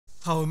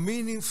How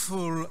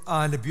meaningful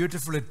and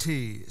beautiful it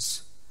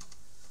is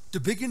to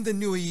begin the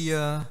new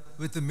year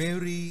with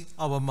Mary,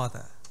 our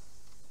mother.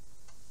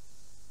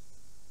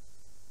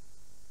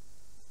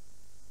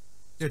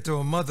 Let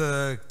our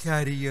mother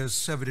carry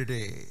us every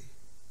day,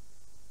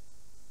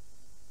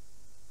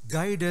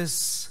 guide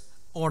us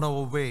on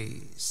our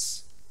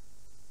ways,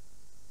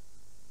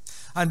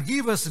 and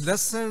give us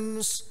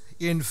lessons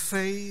in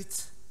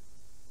faith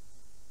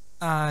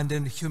and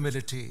in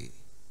humility.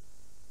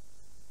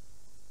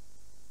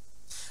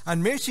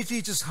 And may she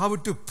teach us how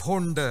to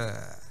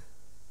ponder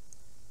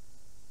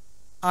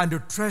and to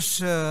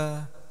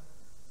treasure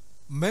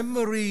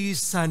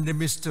memories and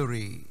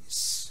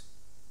mysteries.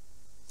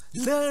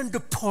 Learn to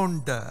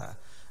ponder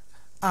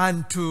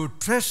and to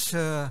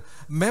treasure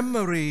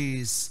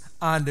memories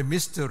and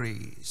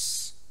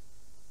mysteries.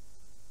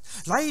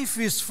 Life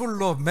is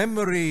full of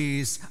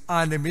memories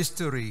and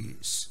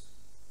mysteries.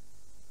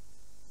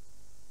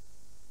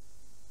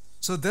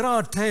 So there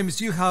are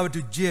times you have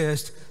to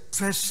just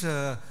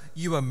treasure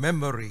your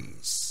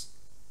memories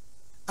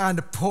and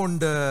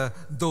ponder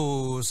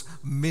those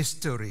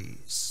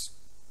mysteries.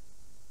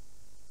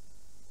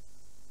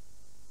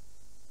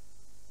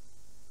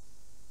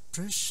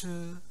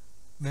 Treasure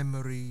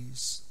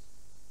memories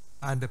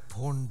and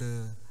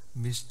ponder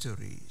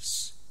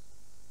mysteries.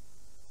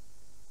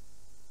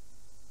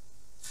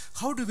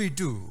 How do we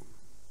do?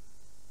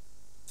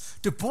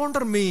 To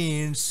ponder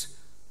means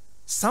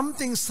some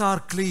things are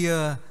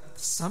clear,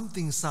 some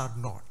things are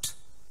not.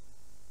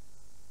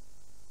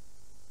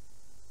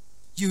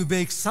 You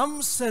make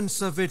some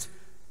sense of it,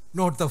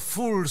 not the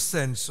full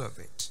sense of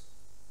it.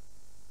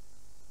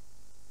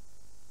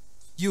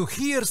 You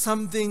hear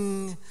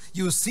something,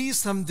 you see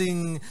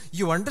something,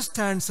 you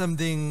understand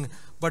something,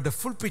 but the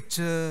full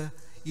picture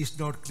is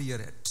not clear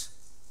yet.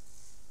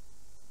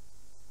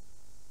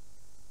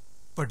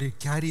 But you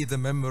carry the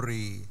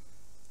memory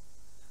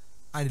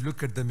and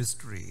look at the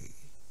mystery.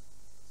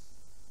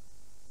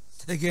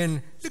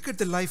 Again, look at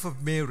the life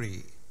of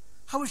Mary.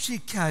 How she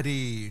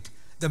carried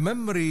the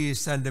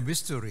memories and the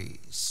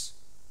mysteries.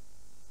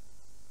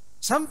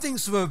 Some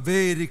things were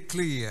very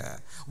clear.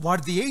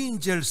 What the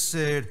angel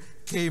said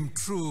came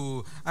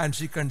true, and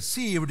she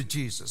conceived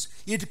Jesus.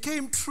 It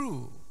came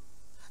true.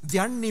 The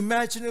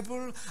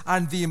unimaginable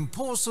and the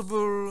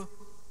impossible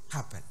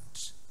happened.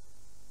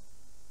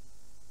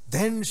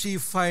 Then she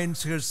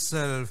finds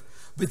herself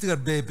with her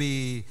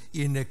baby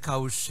in a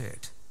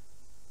cowshed.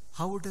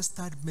 How does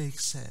that make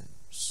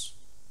sense?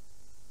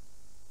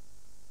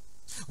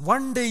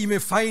 One day you may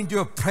find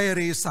your prayer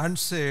is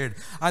answered,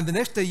 and the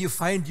next day you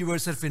find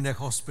yourself in a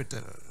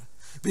hospital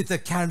with a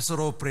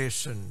cancer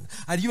operation,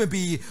 and you may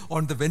be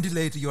on the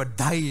ventilator, you are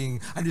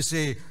dying, and you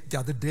say, the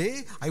other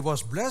day I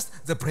was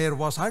blessed, the prayer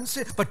was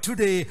answered, but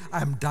today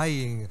I'm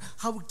dying.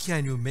 How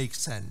can you make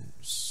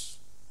sense?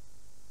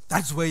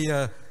 That's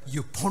where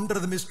you ponder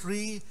the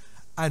mystery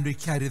and we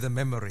carry the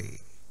memory.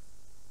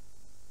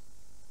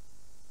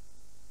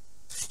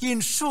 In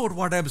short,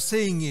 what I'm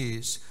saying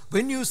is,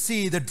 when you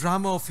see the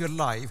drama of your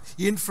life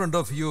in front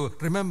of you,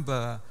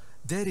 remember,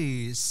 there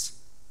is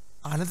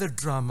another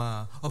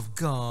drama of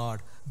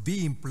God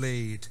being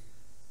played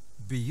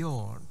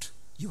beyond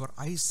your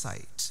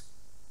eyesight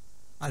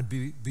and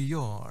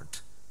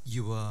beyond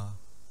your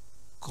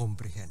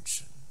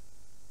comprehension.